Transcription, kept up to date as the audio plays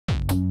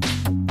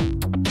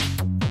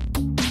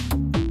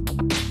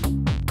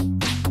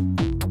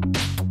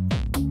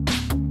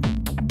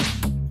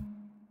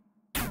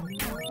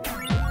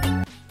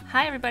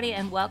Hi everybody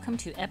and welcome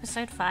to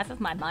episode 5 of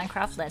my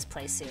Minecraft Let's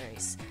Play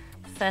series.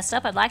 First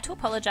up, I'd like to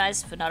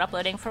apologise for not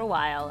uploading for a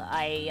while.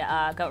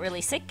 I got really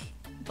sick,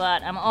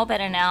 but I'm all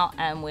better now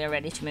and we're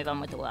ready to move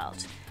on with the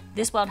world.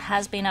 This world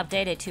has been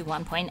updated to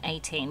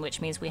 1.18, which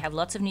means we have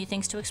lots of new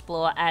things to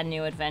explore and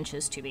new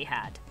adventures to be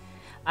had.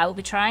 I will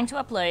be trying to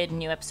upload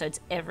new episodes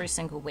every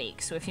single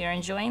week, so if you're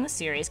enjoying the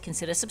series,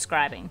 consider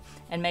subscribing,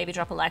 and maybe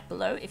drop a like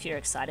below if you're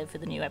excited for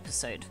the new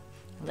episode.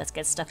 Let's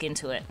get stuck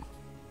into it.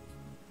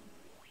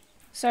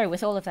 So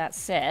with all of that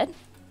said,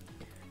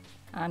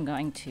 I'm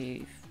going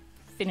to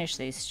finish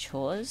these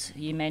chores.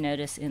 You may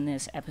notice in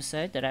this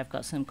episode that I've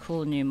got some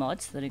cool new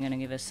mods that are going to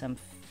give us some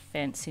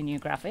fancy new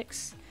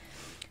graphics.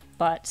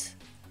 But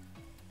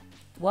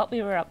what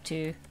we were up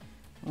to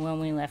when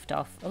we left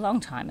off a long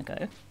time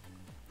ago.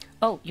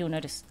 Oh, you'll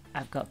notice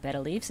I've got better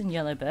leaves and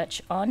yellow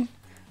birch on.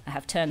 I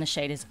have turned the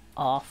shaders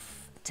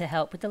off to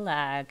help with the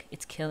lag.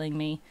 It's killing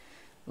me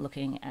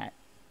looking at,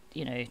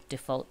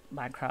 default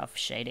Minecraft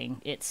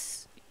shading.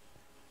 It's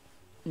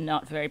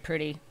not very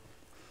pretty,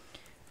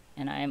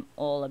 and I am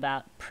all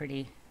about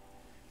pretty.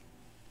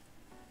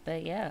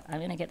 But yeah,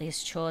 I'm gonna get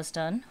these chores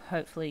done.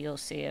 Hopefully you'll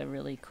see a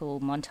really cool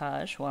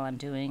montage while I'm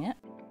doing it.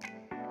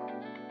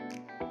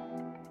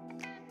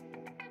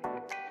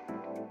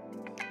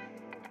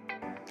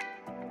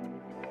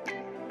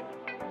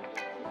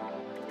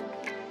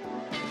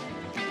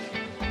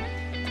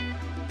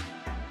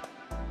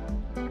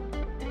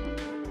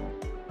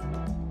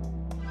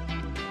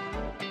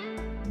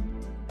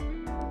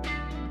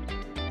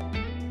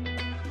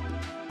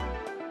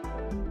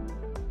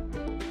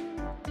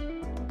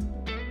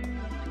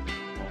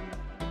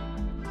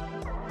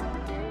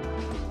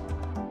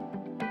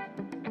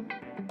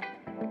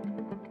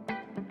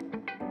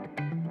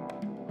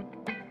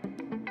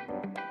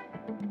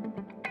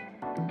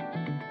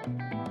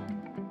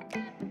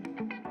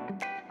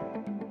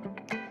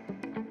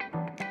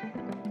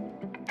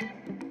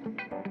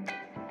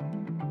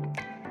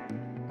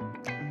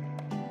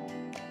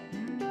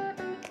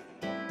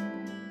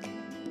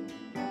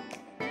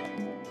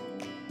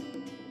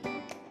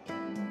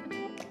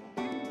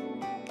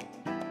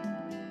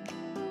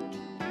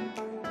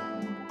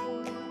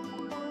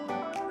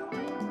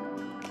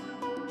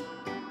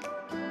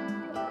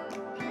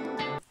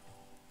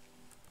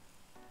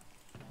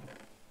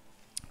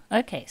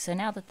 Okay, so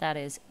now that that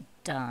is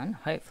done,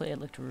 hopefully it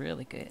looked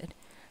really good.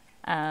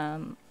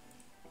 I'm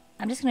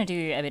just going to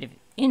do a bit of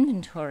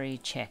inventory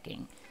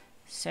checking.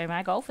 So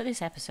my goal for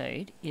this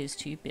episode is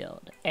to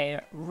build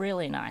a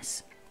really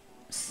nice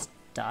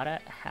starter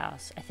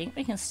house. I think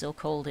we can still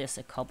call this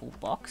a cobble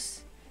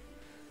box.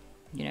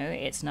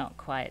 It's not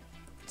quite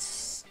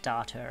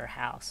starter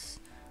house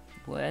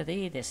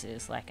worthy. This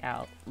is like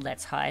our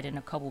let's hide in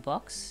a cobble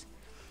box.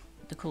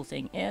 The cool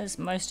thing is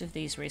most of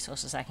these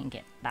resources I can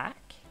get back.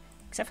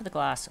 Except for the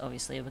glass,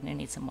 obviously, we're going to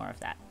need some more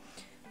of that.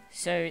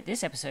 So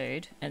this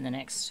episode, and the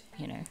next,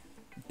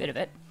 bit of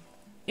it,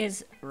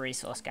 is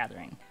resource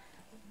gathering.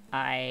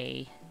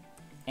 I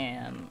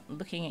am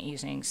looking at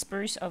using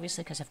spruce,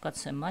 obviously, because I've got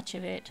so much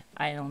of it.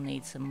 I'll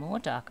need some more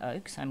dark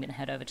oak, so I'm going to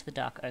head over to the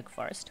dark oak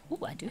forest.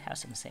 Ooh, I do have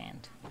some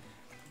sand.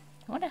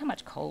 I wonder how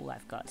much coal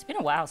I've got. It's been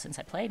a while since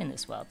I played in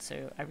this world,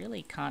 so I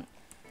really can't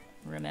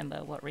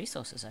remember what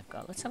resources I've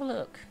got. Let's have a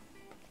look.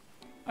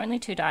 Only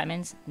 2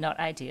 diamonds, not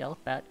ideal,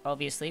 but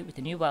obviously with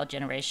the new world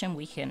generation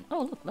we can...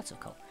 Oh look, lots of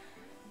coal.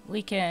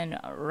 We can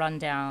run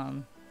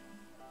down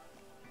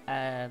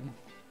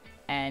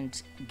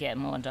and get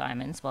more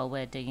diamonds while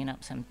we're digging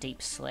up some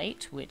deep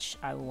slate, which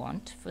I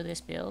want for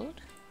this build.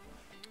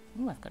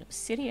 Ooh, I've got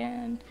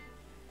obsidian.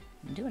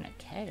 I'm doing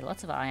okay,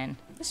 lots of iron.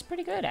 This is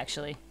pretty good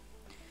actually.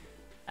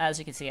 As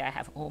you can see, I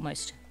have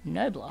almost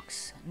no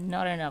blocks,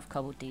 not enough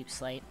cobbled deep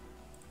slate.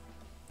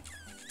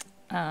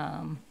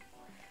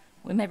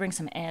 We may bring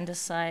some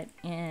andesite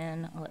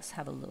in. Let's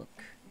have a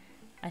look.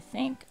 I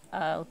think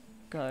I'll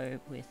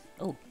go with...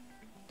 Oh,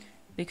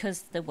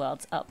 because the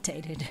world's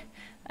updated,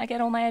 I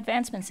get all my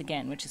advancements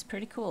again, which is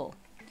pretty cool.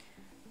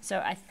 So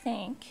I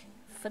think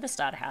for the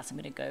starter house, I'm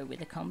going to go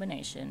with a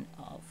combination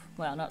of...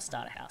 Well, not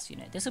starter house,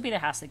 This will be the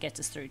house that gets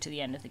us through to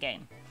the end of the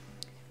game.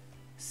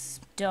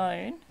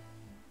 Stone.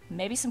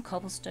 Maybe some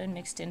cobblestone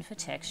mixed in for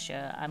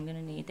texture. I'm going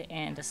to need the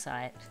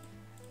andesite.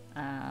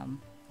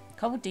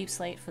 Cobbled deep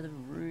slate for the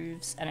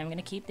roofs, and I'm going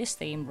to keep this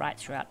theme right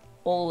throughout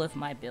all of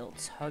my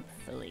builds,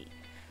 hopefully.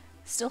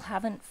 Still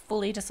haven't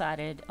fully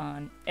decided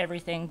on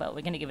everything, but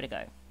we're going to give it a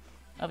go.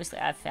 Obviously,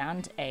 I've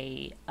found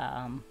a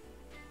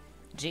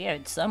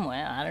geode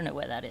somewhere. I don't know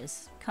where that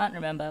is. Can't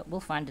remember.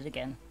 We'll find it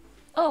again.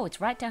 Oh,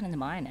 it's right down in the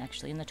mine,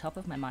 actually, in the top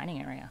of my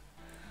mining area.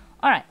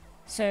 Alright,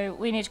 so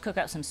we need to cook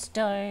up some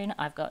stone.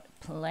 I've got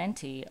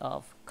plenty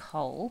of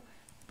coal,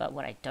 but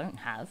what I don't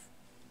have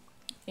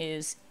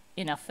is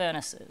enough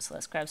furnaces.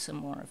 Let's grab some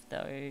more of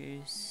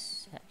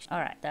those.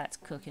 Alright, that's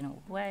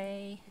cooking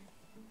away.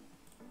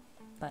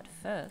 But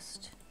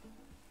first,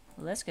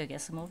 let's go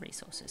get some more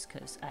resources,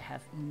 because I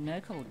have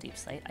no cobbled deep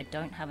slate. I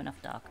don't have enough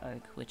dark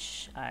oak,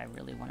 which I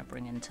really want to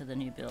bring into the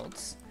new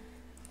builds.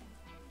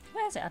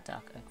 Where's our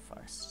dark oak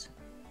forest?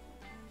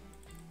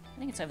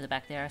 think it's over the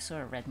back there. I saw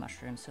a red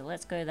mushroom, so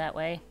let's go that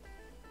way.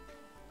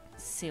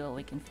 See what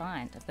we can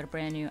find. I've got a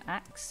brand new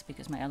axe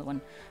because my other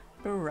one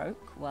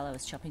broke while I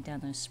was chopping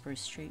down those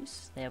spruce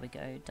trees. There we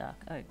go, dark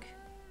oak.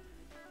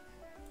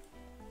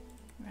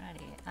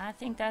 Righty, I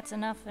think that's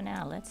enough for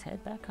now. Let's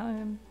head back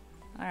home.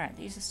 Alright,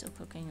 these are still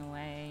cooking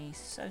away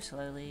so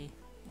slowly.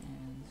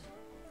 And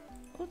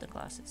all the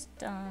glass is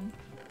done.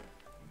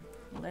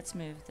 Let's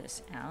move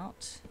this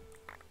out.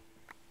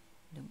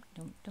 Dunk,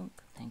 dunk, dunk.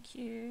 Thank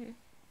you.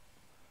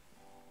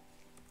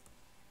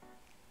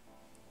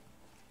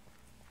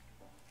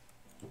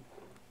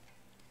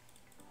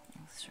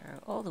 I'll throw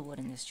all the wood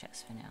in this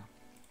chest for now.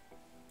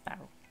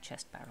 Barrel,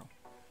 chest barrel.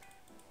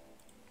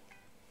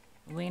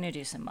 We're gonna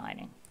do some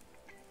mining.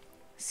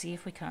 See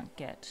if we can't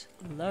get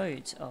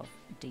loads of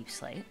deep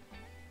slate.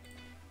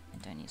 I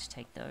don't need to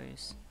take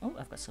those. Oh,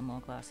 I've got some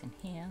more glass in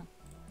here.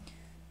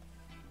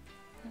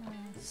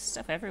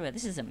 Stuff everywhere.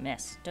 This is a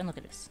mess. Don't look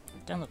at this.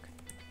 Don't look.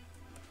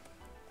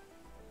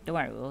 Don't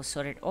worry, we'll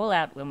sort it all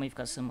out when we've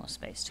got some more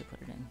space to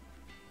put it in.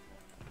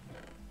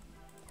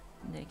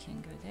 They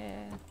can go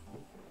there.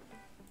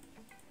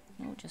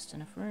 Oh, just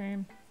enough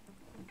room.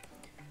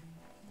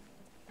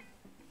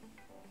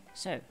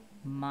 So,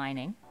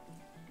 mining.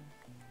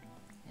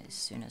 As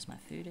soon as my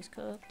food is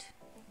cooked.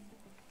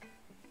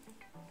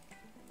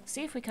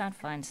 See if we can't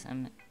find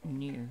some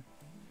new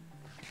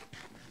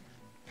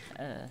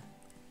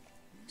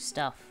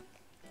stuff.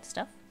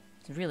 Stuff?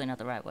 It's really not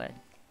the right word.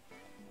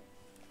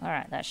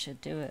 Alright, that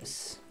should do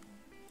us.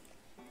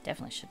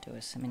 Definitely should do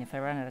us. I mean, if I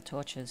run out of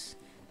torches,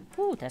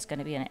 ooh, that's going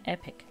to be an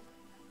epic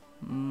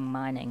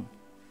mining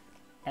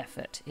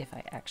effort if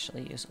I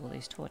actually use all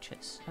these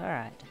torches.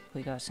 Alright,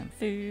 we got some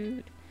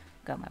food.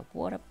 Got my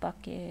water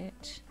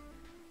bucket.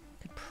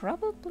 Could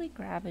probably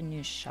grab a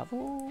new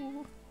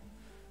shovel.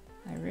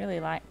 I really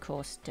like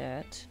coarse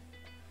dirt.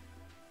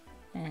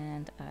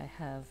 And I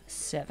have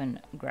 7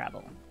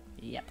 gravel.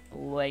 Yep,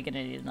 we're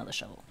gonna need another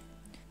shovel.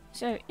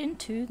 So,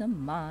 into the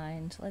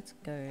mines. Let's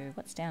go.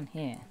 What's down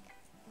here?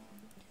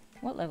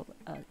 What level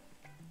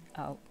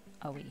are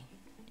we?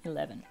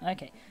 11.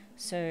 Okay,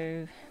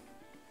 so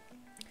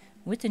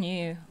with the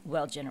new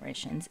world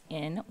generations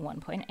in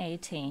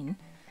 1.18,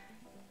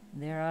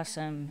 there are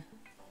some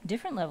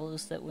different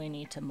levels that we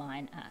need to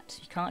mine at.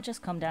 You can't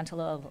just come down to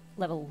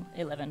level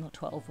 11 or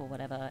 12 or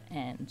whatever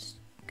and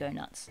go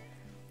nuts.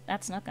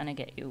 That's not going to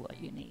get you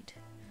what you need.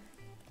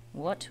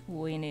 What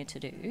we need to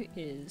do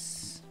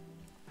is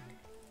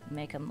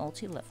make a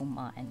multi-level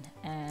mine,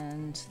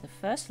 and the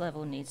first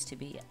level needs to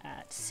be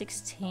at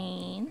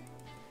 16,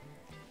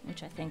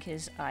 which I think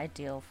is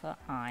ideal for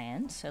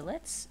iron. So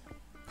let's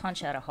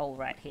punch out a hole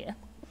right here,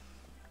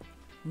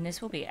 and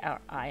this will be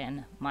our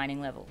iron mining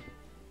level.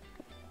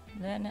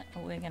 Then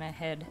we're gonna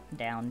head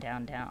down,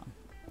 down, down.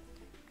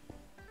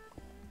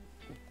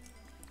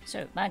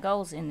 So my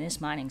goals in this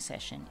mining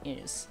session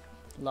is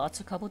lots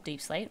of cobbled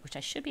deep slate, which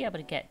I should be able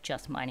to get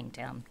just mining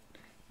down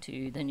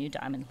to the new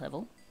diamond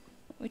level,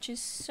 which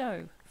is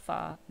so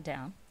far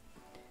down.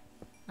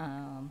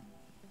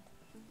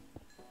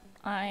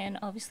 Iron,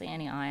 obviously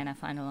any iron I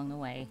find along the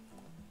way.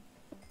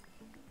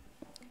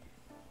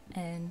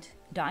 And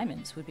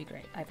diamonds would be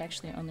great. I've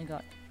actually only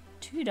got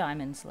 2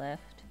 diamonds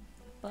left,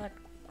 but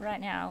right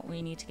now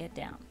we need to get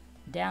down.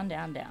 Down,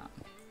 down, down.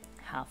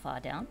 How far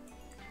down?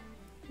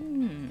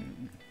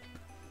 We're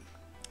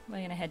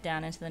gonna head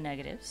down into the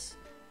negatives.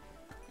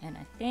 And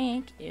I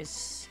think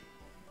is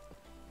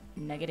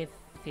negative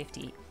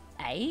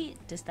 58.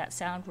 Does that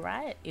sound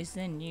right? Is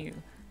the new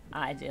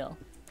ideal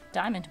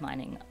diamond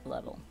mining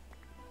level.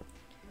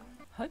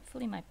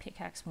 Hopefully my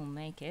pickaxe will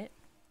make it.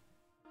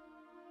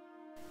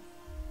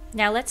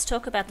 Now let's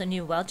talk about the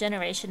new world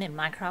generation in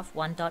Minecraft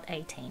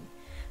 1.18.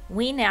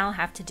 We now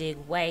have to dig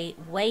way,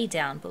 way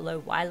down below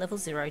Y level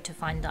 0 to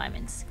find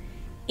diamonds.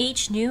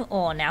 Each new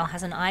ore now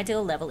has an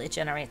ideal level it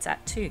generates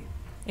at too.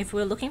 If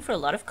we're looking for a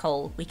lot of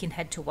coal, we can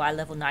head to Y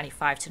level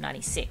 95 to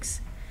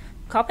 96.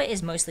 Copper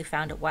is mostly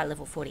found at Y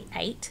level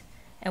 48,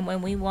 and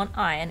when we want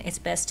iron, it's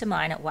best to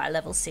mine at Y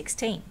level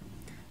 16.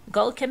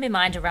 Gold can be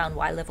mined around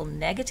Y level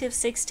negative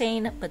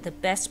 16, but the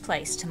best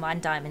place to mine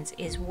diamonds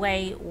is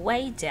way,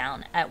 way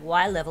down at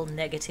Y level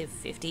negative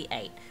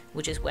 58,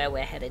 which is where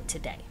we're headed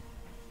today.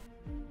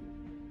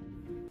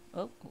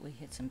 Oh, we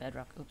hit some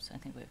bedrock. Oops, I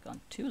think we've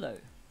gone too low.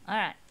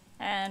 Alright,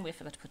 and we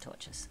forgot to put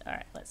torches.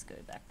 Alright, let's go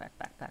back, back,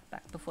 back, back,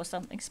 back before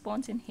something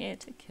spawns in here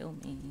to kill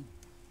me.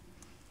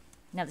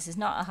 Now, this is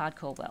not a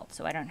hardcore world,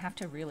 so I don't have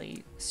to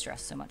really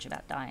stress so much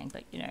about dying,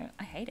 but, you know,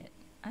 I hate it.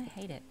 I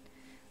hate it.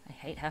 I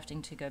hate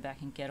having to go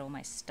back and get all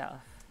my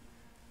stuff.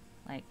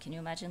 Like, can you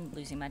imagine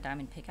losing my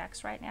diamond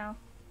pickaxe right now?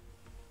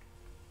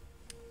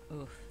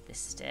 Oof, this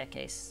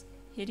staircase.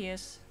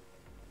 Hideous.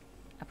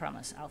 I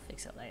promise, I'll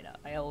fix it later.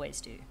 I always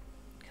do,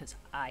 because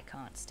I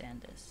can't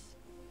stand this.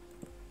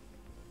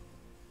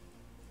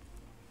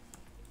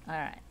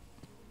 Alright.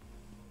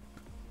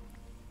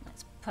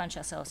 Let's punch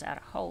ourselves out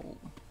a hole.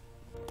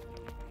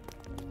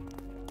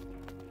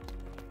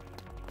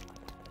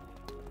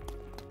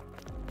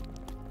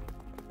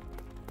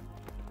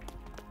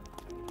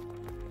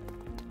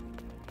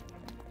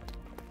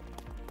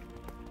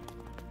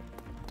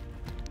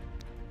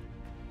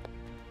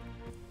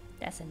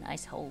 That's a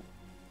nice hole.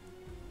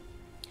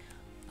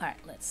 Alright,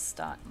 let's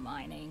start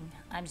mining.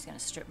 I'm just going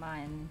to strip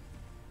mine.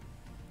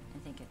 I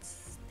think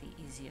it's the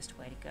easiest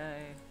way to go.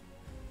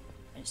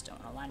 I just don't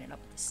want to line it up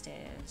with the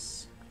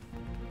stairs.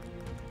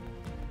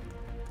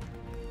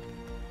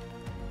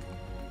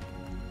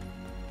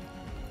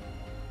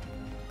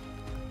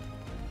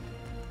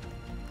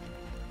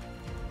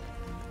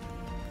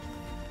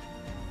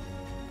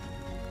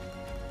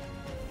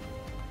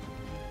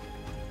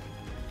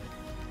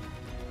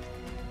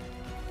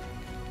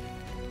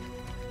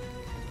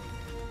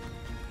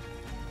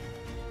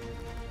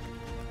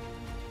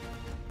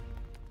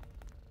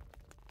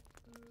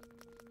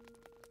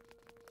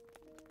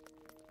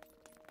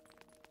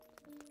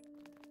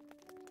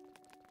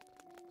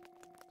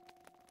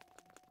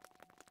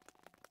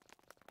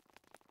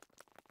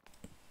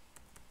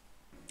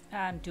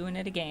 I'm doing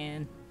it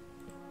again.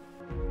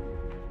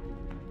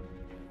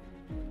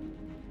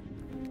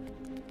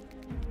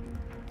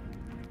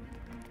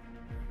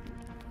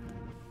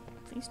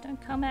 Please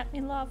don't come at me,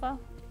 lava.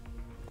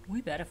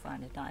 We better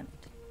find a diamond.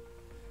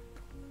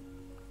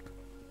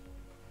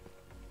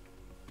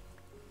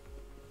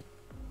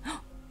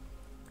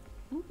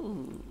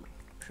 Ooh,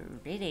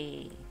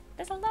 pretty.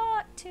 There's a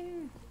lot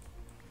too.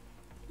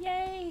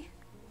 Yay!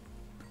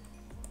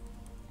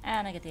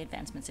 And I get the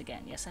advancements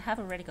again. Yes, I have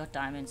already got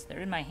diamonds.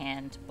 They're in my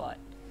hand, but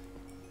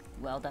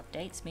world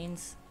updates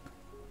means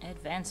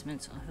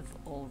advancements have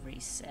all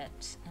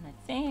reset. And I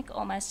think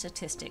all my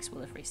statistics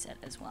will have reset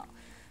as well,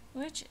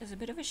 which is a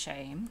bit of a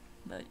shame,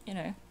 but you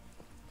know,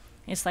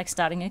 it's like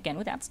starting again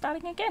without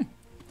starting again.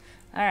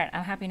 Alright,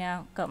 I'm happy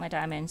now. Got my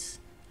diamonds.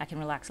 I can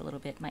relax a little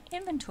bit. My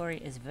inventory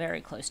is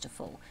very close to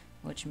full,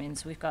 which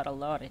means we've got a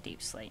lot of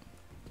deep slate.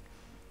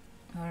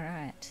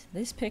 Alright,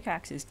 this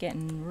pickaxe is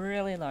getting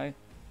really low.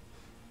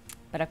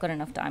 But I've got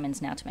enough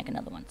diamonds now to make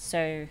another one.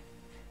 So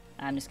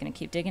I'm just going to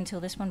keep digging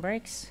till this one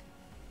breaks.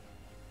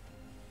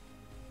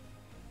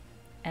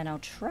 And I'll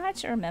try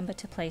to remember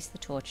to place the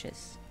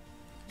torches.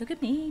 Look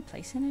at me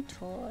placing a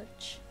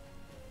torch.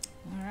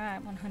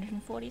 Alright,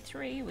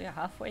 143. We are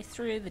halfway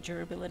through. The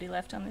durability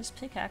left on this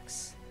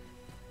pickaxe.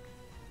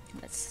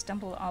 Let's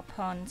stumble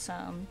upon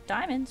some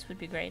diamonds would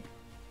be great.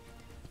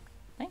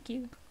 Thank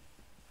you.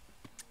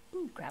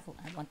 Ooh, gravel.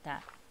 I want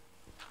that.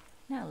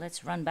 Now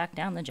let's run back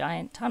down the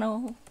giant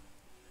tunnel.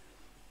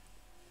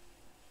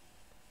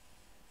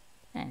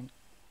 And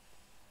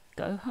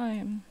go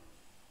home.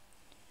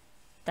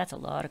 That's a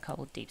lot of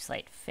cobbled deep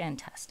slate.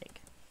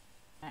 Fantastic.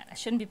 Right, I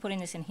shouldn't be putting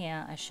this in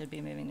here. I should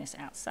be moving this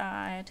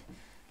outside.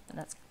 But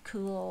that's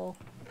cool.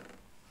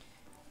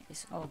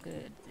 It's all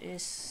good.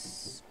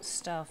 This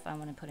stuff I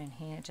want to put in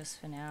here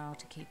just for now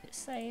to keep it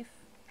safe.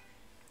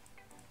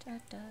 Da,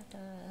 da, da,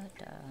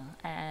 da.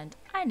 And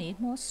I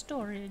need more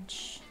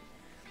storage,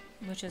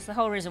 which is the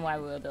whole reason why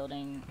we were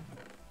building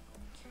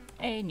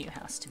a new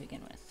house to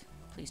begin with.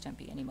 Please don't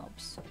be any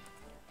mobs.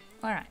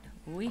 Alright,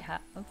 we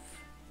have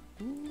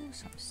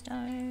some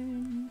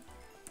stone.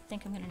 I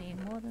think I'm going to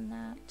need more than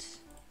that.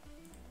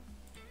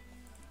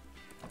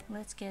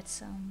 Let's get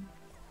some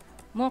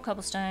more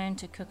cobblestone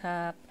to cook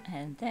up,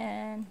 and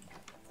then...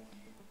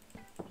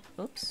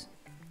 Oops.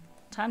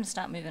 Time to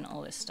start moving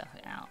all this stuff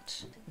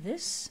out.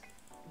 This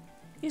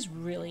is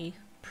really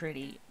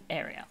pretty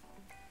area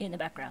in the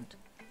background.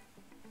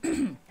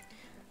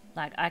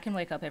 Like, I can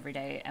wake up every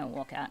day and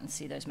walk out and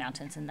see those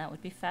mountains, and that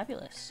would be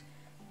fabulous.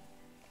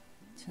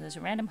 So there's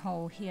a random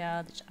hole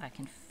here that I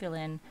can fill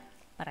in,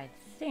 but I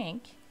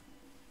think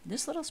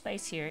this little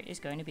space here is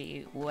going to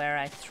be where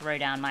I throw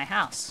down my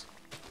house.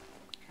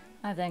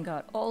 I've then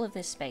got all of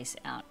this space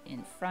out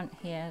in front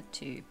here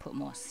to put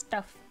more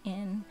stuff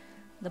in.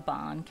 The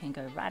barn can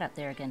go right up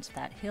there against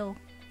that hill,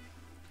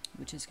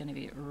 which is going to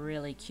be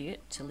really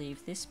cute to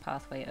leave this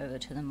pathway over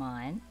to the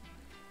mine.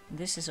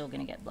 This is all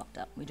going to get blocked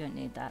up. We don't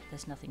need that.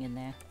 There's nothing in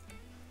there.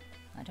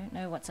 I don't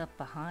know what's up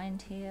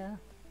behind here.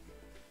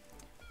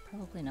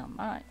 Probably not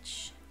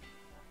much.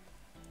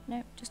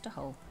 Nope, just a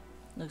hole.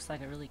 Looks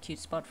like a really cute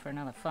spot for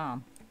another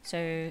farm.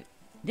 So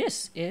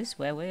this is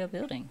where we are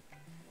building.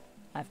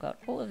 I've got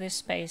all of this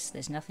space.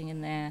 There's nothing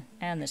in there.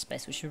 And this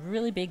space, which is a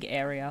really big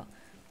area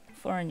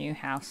for a new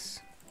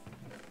house.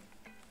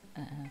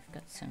 I've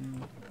got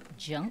some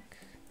junk.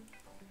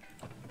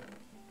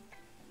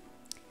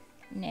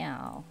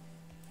 Now,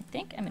 I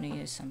think I'm going to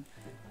use some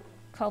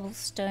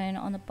cobblestone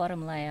on the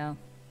bottom layer.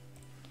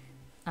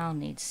 I'll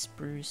need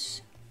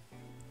spruce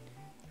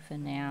for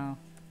now.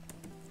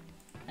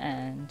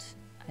 And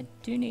I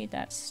do need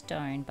that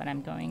stone, but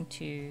I'm going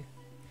to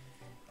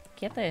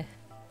get the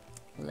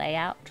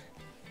layout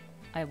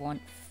I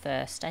want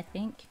first, I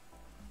think.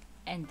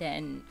 And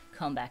then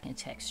come back and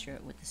texture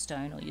it with the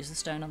stone, or use the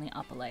stone on the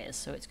upper layers,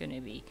 so it's going to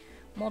be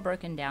more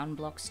broken down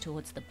blocks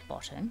towards the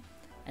bottom.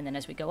 And then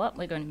as we go up,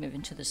 we're going to move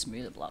into the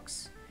smoother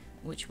blocks,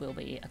 which will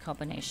be a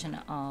combination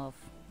of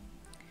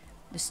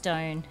the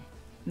stone,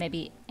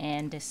 maybe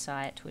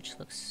andesite, which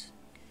looks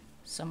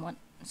somewhat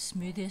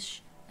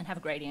smoothish, and have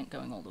a gradient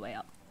going all the way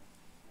up.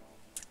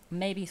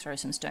 Maybe throw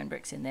some stone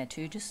bricks in there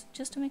too, just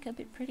to make it a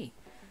bit pretty,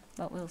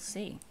 but we'll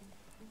see.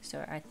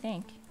 So I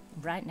think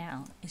right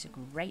now is a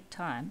great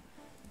time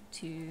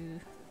to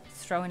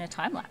throw in a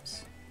time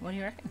lapse. What do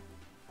you reckon?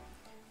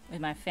 With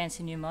my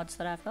fancy new mods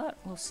that I've got,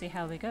 we'll see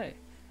how we go.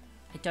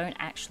 I don't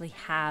actually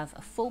have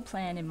a full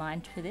plan in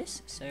mind for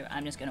this, so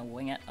I'm just going to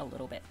wing it a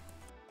little bit.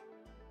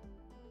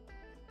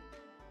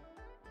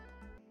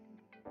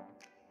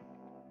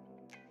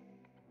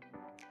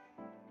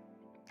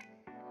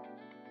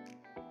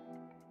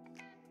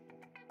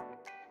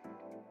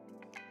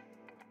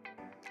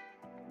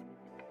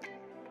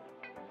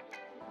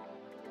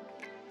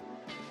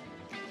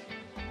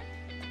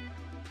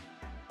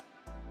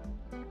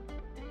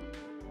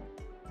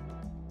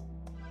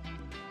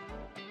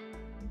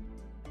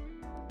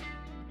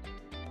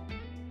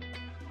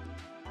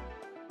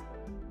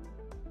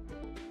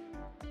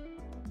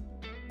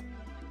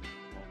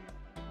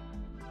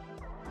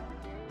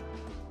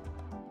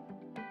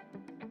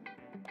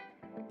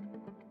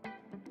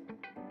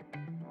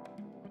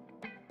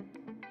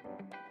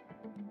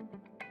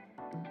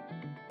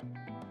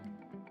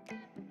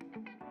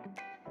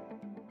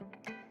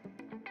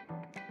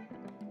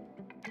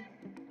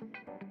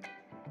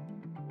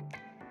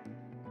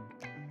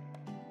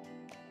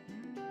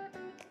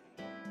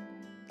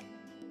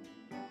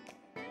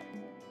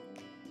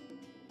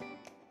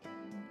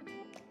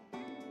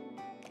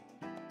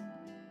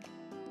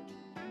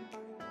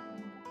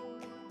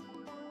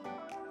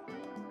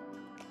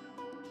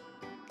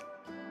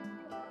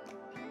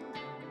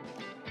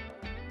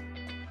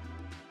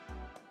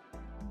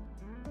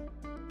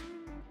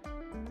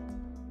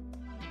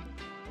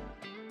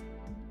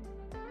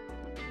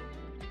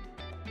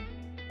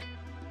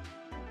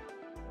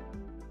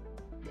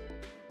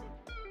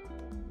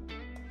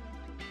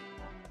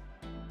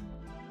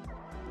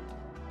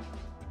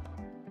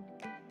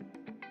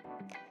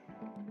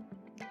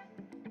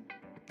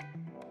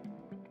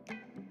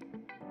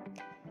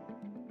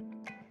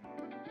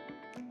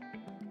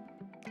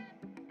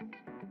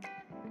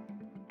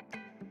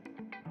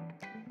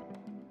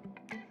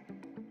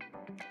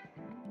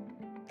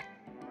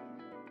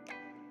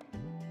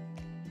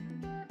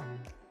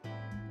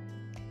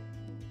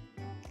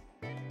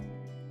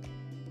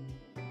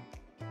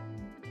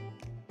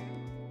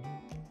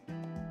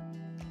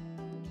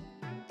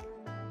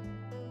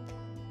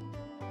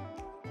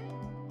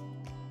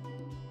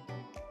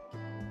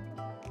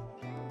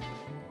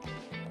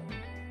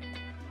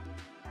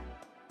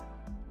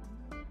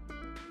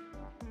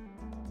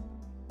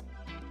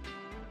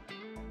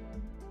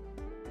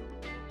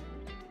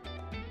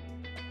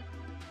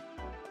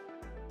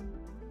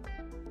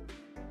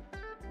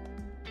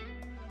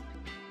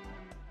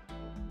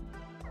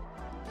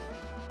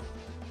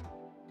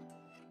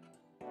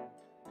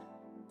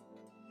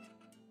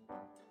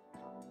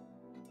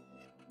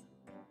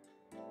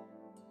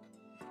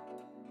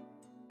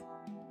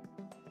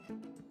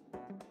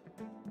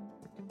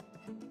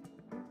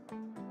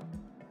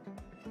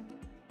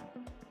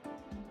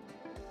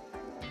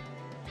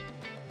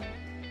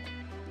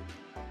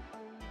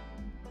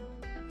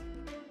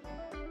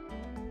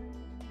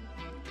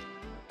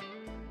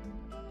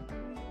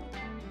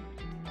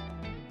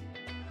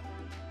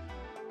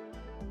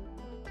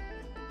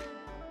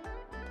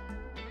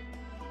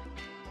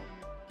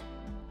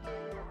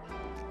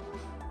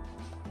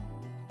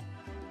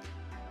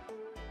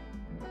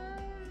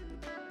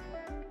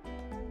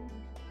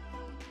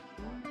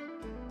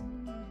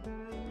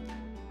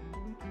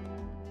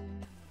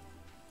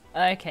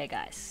 Okay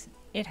guys,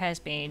 it has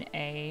been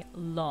a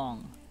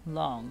long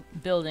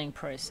building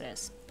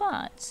process,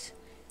 but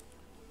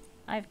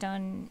I've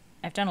done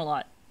a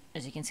lot.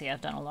 As you can see,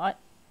 I've done a lot.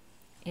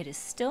 It is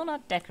still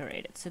not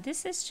decorated, so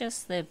this is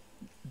just the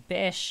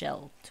bare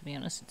shell, to be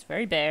honest. It's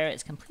very bare,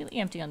 it's completely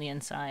empty on the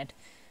inside.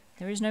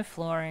 There is no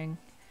flooring.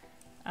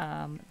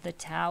 The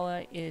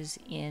tower is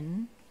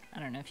in. I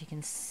don't know if you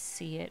can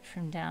see it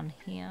from down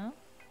here.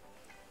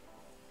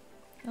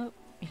 Oh,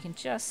 you can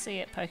just see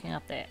it poking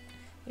up there.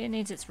 It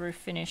needs its roof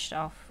finished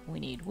off. We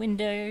need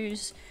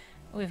windows.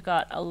 We've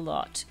got a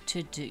lot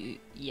to do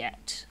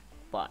yet,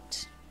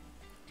 but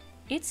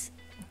it's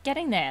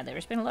getting there. There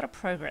has been a lot of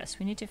progress.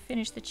 We need to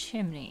finish the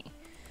chimney.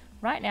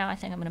 Right now, I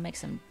think I'm going to make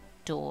some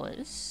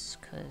doors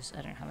because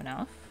I don't have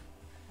enough.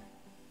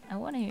 I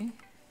want to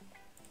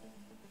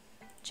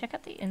check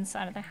out the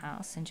inside of the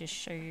house and just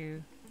show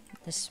you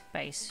the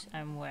space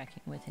I'm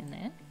working with in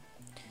there.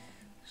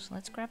 So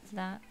let's grab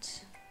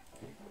that.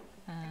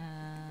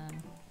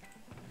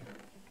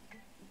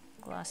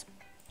 Glass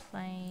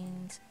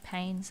planes.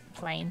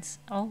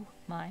 Oh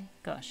my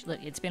gosh,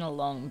 look, it's been a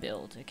long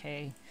build,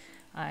 okay?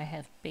 I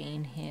have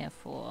been here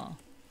for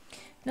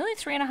nearly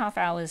 3.5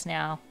 hours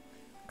now,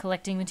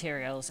 collecting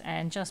materials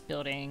and just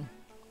building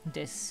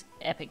this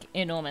epic,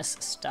 enormous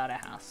starter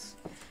house,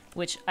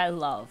 which I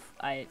love.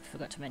 I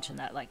forgot to mention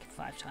that like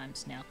 5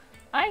 times now.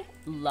 I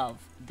love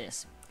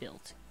this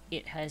build.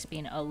 It has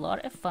been a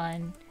lot of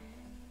fun.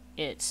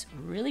 It's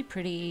really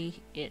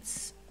pretty.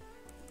 It's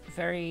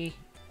very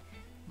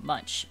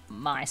much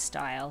my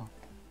style.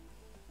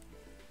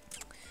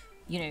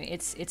 You know,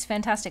 it's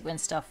fantastic when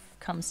stuff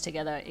comes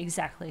together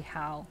exactly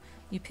how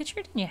you picture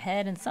it in your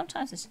head, and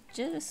sometimes it's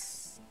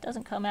just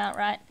doesn't come out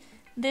right.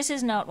 This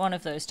is not one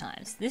of those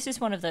times. This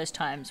is one of those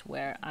times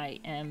where I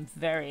am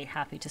very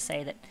happy to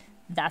say that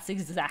that's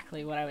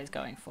exactly what I was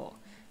going for.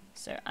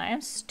 So I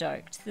am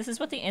stoked. This is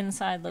what the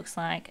inside looks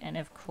like, and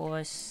of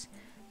course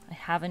I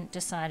haven't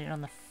decided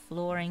on the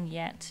flooring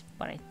yet,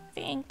 but I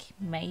think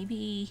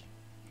maybe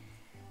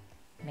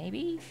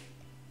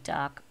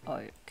dark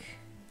oak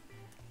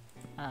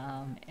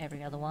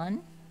every other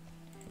one,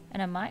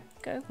 and I might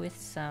go with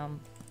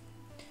some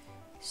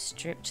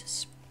stripped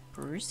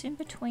spruce in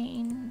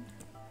between.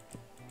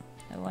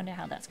 I wonder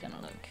how that's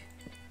gonna look.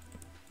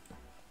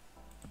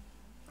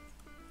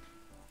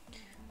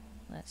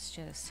 Let's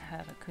just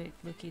have a quick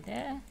looky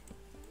there.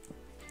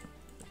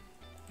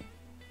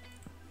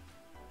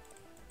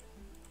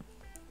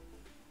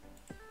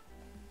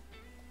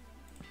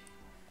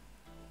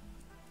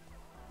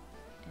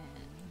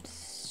 And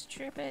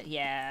strip it.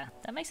 Yeah,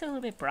 that makes it a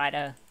little bit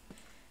brighter.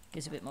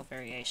 Gives a bit more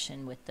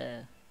variation with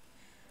the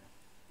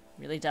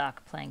really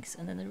dark planks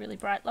and then the really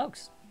bright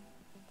logs.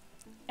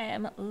 I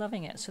am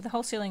loving it. So the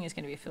whole ceiling is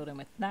going to be filled in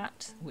with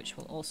that, which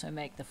will also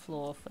make the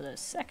floor for the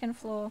second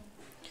floor,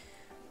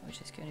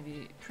 which is going to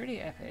be pretty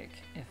epic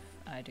if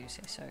I do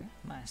say so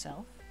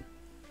myself.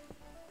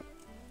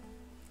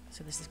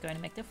 So this is going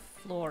to make the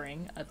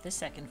flooring of the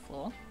second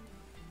floor.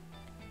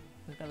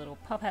 We've got little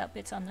pop-out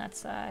bits on that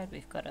side.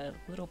 We've got a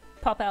little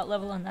pop-out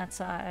level on that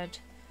side.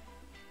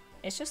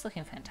 It's just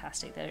looking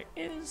fantastic. There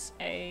is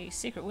a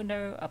secret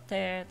window up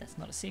there. That's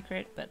not a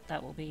secret, but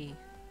that will be,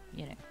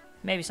 you know,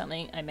 maybe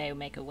something. I may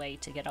make a way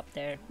to get up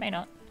there. May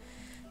not.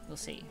 We'll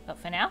see. But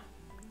for now,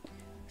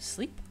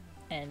 sleep.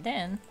 And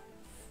then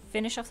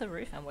finish off the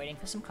roof. I'm waiting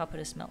for some copper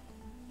to smelt.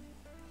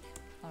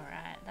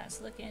 Alright,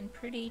 that's looking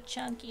pretty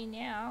chunky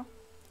now.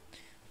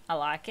 I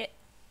like it.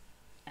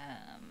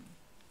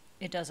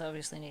 It does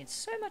obviously need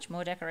so much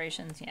more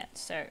decorations yet.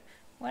 So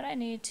what I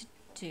need to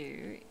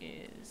do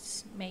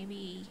is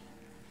maybe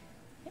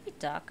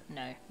dark.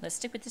 No, let's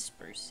stick with the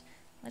spruce.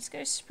 Let's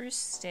go spruce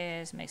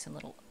stairs, make some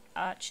little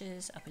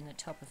arches up in the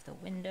top of the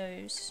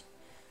windows.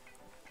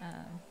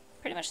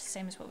 Pretty much the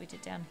same as what we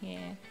did down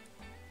here.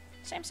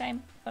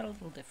 Same, but a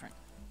little different.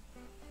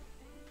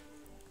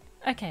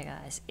 Okay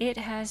guys, it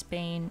has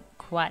been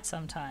quite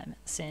some time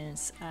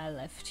since I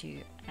left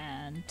you,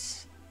 and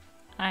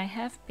I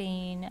have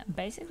been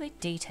basically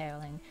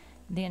detailing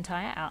the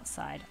entire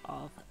outside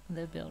of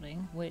the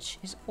building, which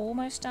is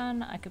almost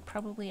done. I could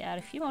probably add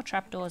a few more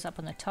trapdoors up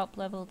on the top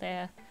level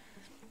there,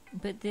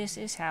 but this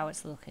is how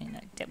it's looking.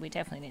 We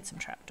definitely need some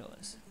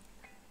trapdoors.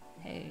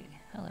 Hey,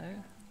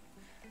 hello.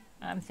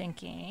 I'm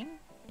thinking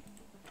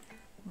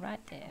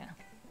right there.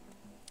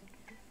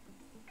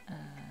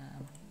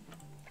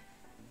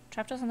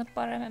 Trapdoors on the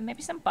bottom and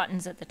maybe some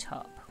buttons at the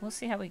top. We'll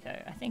see how we go.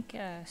 I think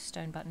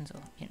stone buttons, or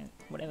you know,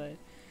 whatever,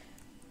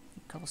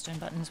 cobblestone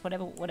buttons,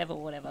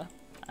 whatever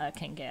I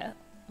can get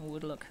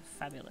would look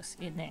fabulous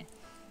in there.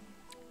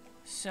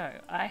 So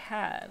I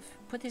have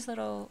put these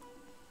little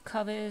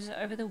covers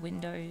over the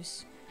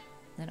windows.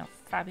 They're not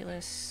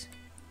fabulous,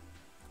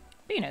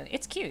 but you know,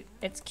 it's cute.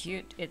 It's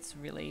cute. It's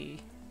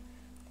really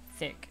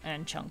thick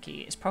and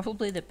chunky. It's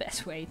probably the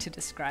best way to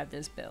describe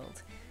this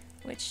build,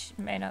 which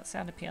may not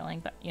sound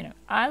appealing, but you know,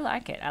 I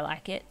like it. I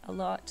like it a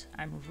lot.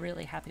 I'm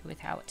really happy with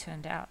how it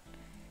turned out.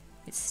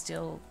 It's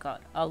still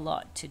got a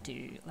lot to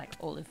do, like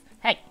all of...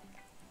 Hey!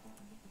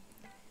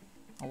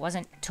 I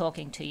wasn't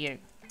talking to you.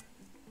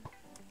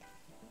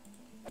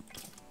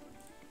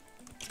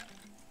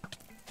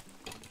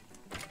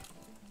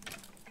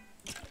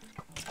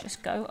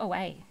 Just go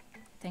away.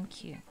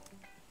 Thank you.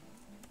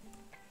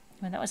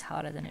 I mean, that was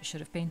harder than it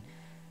should have been.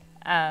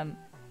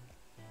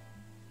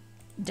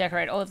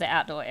 Decorate all of the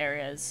outdoor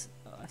areas.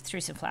 I threw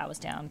some flowers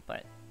down,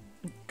 but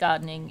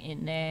gardening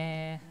in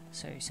there.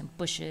 So some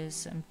bushes,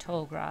 some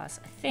tall grass.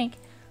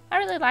 I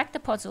really like the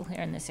podzol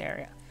here in this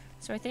area.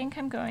 So I think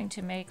I'm going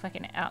to make like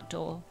an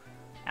outdoor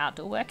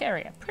work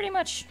area. Pretty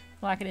much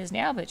like it is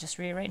now, but just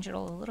rearrange it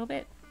all a little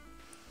bit.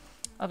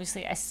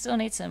 Obviously, I still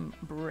need some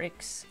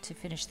bricks to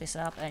finish this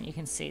up, and you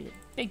can see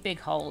the big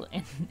hole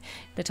in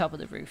the top of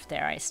the roof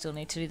there. I still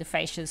need to do the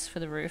fascias for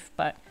the roof,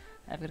 but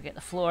I've got to get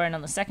the floor in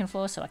on the second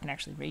floor so I can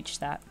actually reach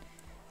that.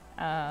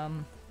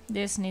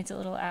 This needs a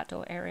little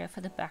outdoor area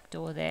for the back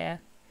door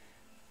there.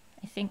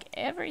 I think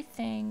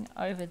everything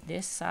over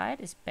this side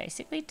is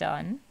basically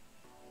done.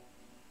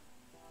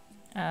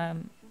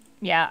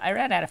 Yeah, I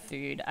ran out of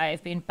food.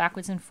 I've been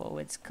backwards and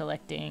forwards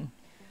collecting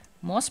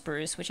more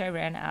spruce, which I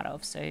ran out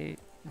of, so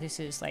this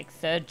is like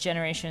 3rd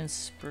generation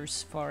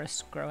spruce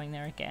forest growing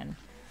there again.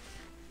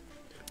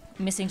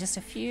 Missing just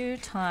a few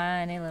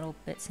tiny little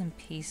bits and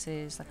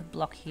pieces, like a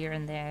block here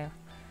and there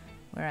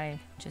where I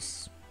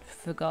just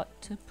forgot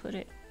to put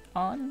it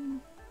on.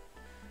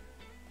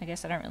 I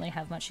guess I don't really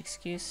have much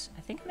excuse.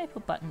 I think I may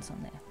put buttons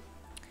on there.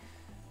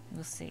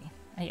 We'll see.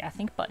 I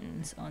think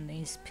buttons on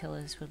these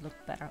pillars would look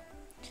better.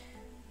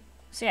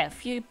 So yeah, a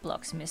few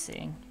blocks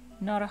missing.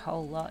 Not a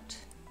whole lot.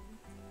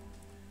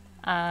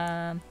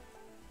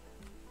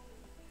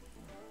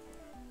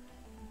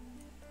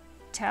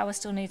 tower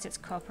still needs its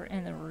copper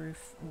in the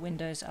roof,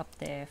 windows up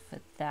there for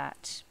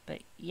that.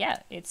 But yeah,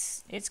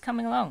 it's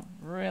coming along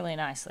really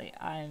nicely.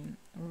 I'm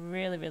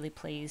really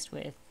pleased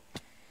with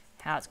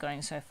how it's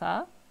going so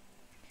far.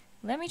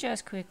 Let me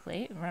just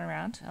quickly run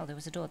around. Oh, there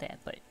was a door there,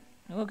 but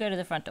we'll go to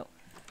the front door.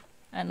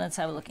 And let's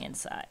have a look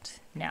inside.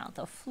 Now,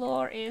 the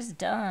floor is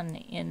done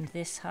in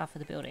this half of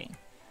the building.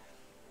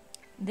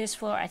 This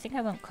floor, I think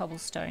I want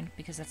cobblestone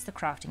because that's the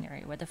crafting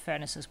area where the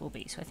furnaces will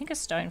be. So I think a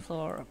stone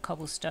floor or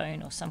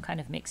cobblestone or some kind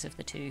of mix of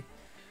the two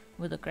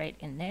would look great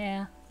in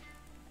there.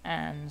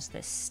 And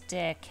the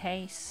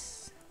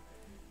staircase,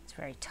 it's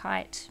very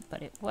tight,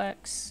 but it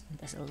works.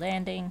 There's a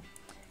landing.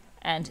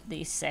 And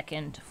the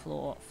second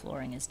floor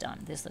flooring is done.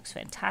 This looks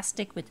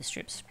fantastic with the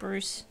strip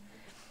spruce.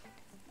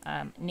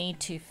 Need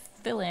to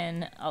fill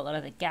in a lot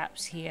of the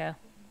gaps here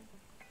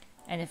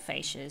and the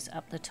fascias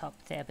up the top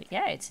there, but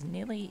yeah, it's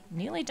nearly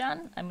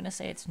done. I'm gonna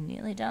say it's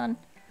nearly done,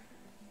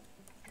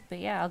 but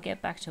yeah, I'll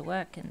get back to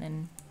work and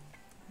then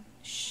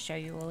show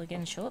you all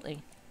again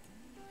shortly.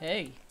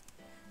 Hey,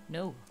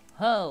 no,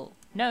 oh,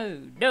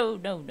 no,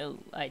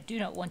 I do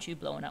not want you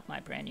blowing up my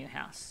brand new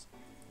house.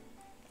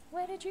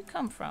 Where did you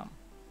come from?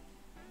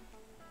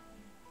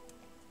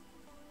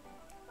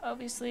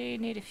 Obviously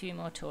need a few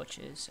more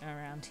torches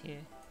around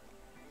here.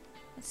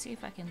 Let's see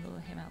if I can lure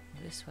him out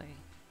this way.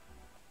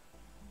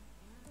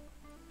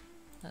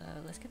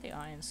 Let's get the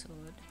iron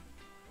sword.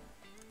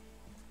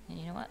 And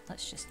you know what?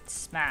 Let's just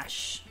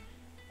smash.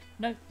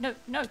 No.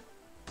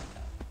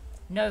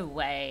 No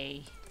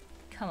way.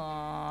 Come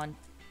on.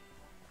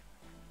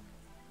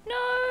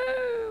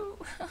 No!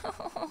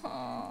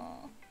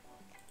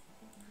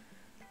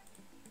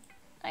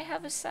 I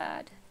have a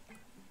sad.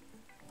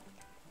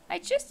 I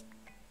just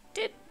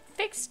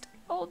fixed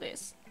all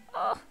this.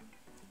 Oh.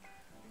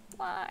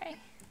 Why?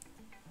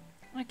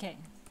 Okay.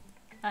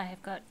 I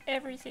have got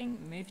everything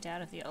moved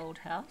out of the old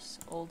house.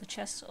 All the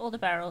chests, all the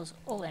barrels,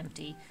 all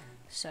empty.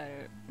 So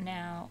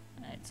now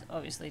it's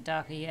obviously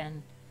dark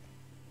again.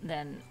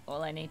 Then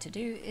all I need to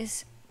do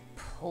is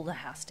pull the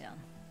house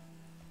down.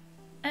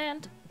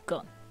 And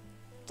gone.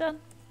 Done.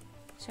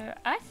 So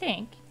I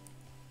think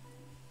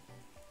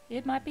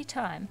it might be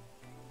time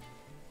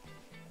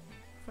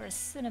for a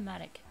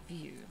cinematic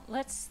view.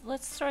 Let's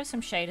throw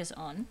some shaders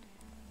on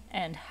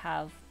and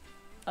have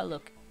a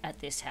look at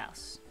this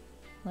house.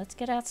 Let's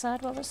get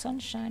outside while the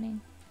sun's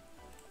shining.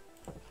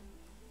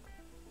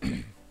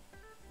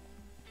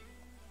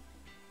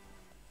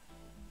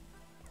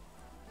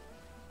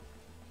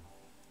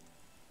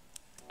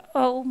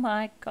 Oh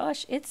my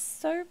gosh, it's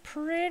so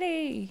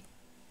pretty.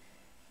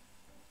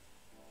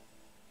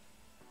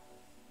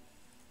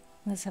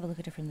 Let's have a look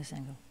at it from this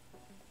angle.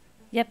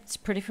 Yep, it's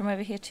pretty from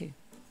over here too.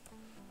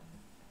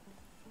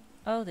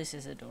 Oh, this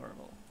is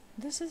adorable.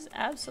 This is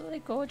absolutely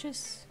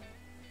gorgeous.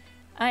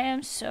 I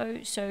am so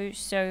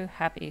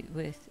happy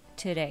with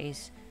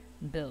today's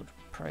build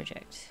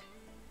project.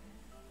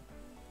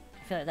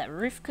 I feel like that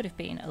roof could have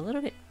been a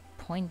little bit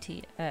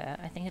pointy.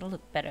 I think it'll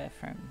look better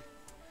from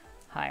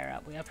higher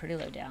up. We are pretty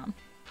low down.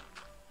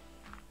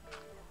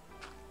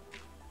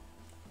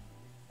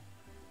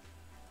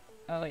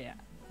 Oh yeah,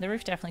 the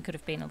roof definitely could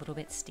have been a little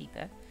bit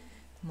steeper,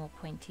 more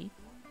pointy,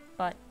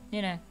 but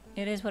you know,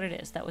 it is what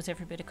it is. That was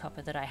every bit of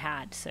copper that I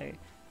had, so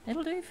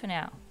it'll do for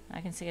now. I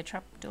can see a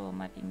trapdoor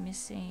might be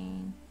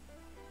missing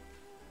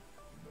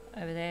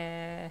over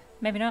there.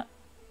 Maybe not.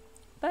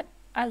 But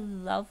I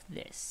love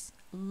this.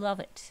 Love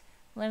it.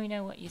 Let me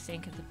know what you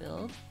think of the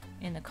build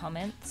in the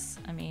comments.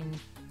 I mean,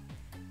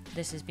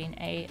 this has been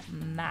a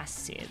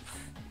massive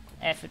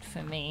effort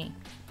for me.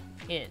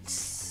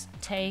 It's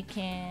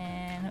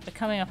taken... we're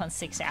coming up on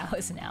 6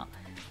 hours now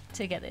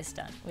to get this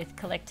done with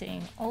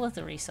collecting all of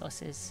the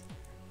resources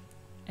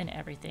and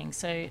everything.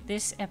 So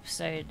this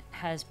episode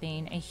has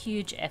been a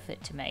huge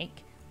effort to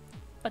make,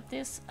 but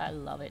this, I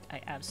love it.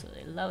 I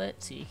absolutely love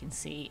it. So you can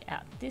see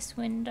out this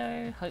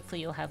window. Hopefully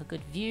you'll have a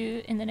good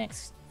view in the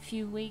next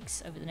few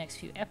weeks. Over the next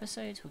few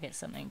episodes we'll get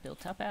something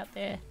built up out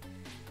there.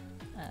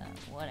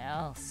 What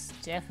else?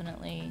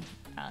 Definitely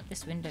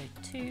this window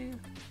too.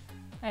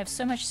 I have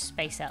so much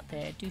space out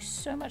there, do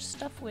so much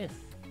stuff with.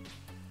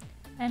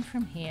 And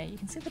from here you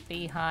can see the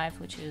beehive,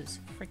 which is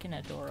freaking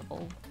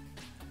adorable.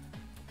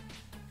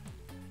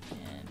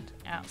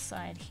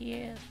 Outside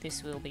here,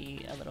 this will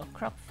be a little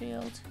crop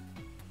field.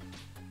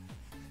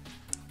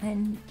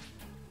 And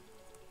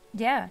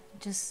yeah,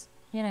 just,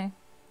 you know,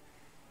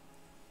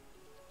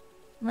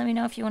 let me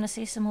know if you want to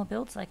see some more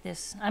builds like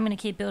this. I'm going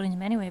to keep building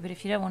them anyway, but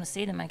if you don't want to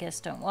see them, I guess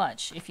don't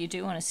watch. If you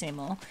do want to see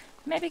more,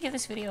 maybe give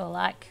this video a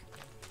like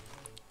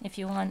if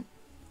you want.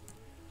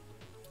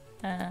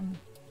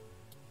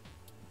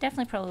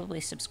 Definitely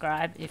probably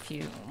subscribe if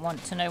you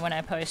want to know when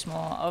I post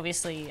more.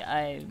 Obviously,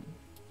 I'm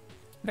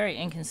very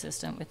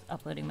inconsistent with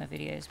uploading my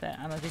videos, but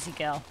I'm a busy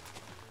gal.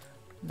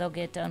 They'll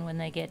get done when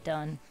they get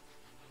done,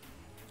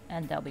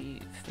 and they'll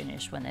be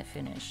finished when they're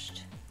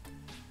finished.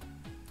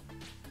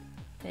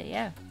 But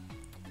yeah,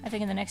 I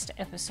think in the next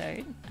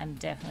episode, I'm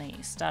definitely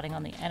starting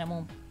on the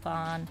animal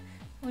barn,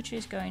 which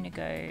is going to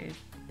go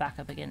back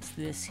up against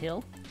this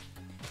hill.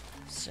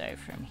 So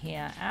from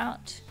here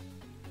out,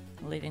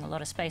 leaving a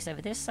lot of space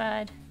over this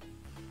side,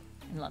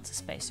 and lots of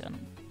space on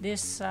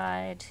this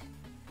side.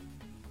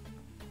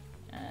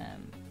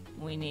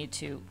 We need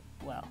to,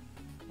 well,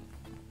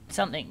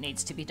 something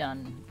needs to be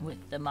done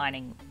with the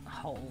mining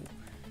hole,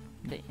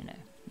 but you know,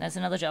 that's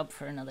another job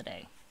for another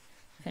day.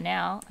 For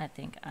now, I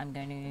think I'm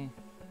going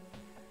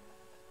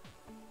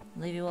to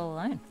leave you all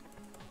alone.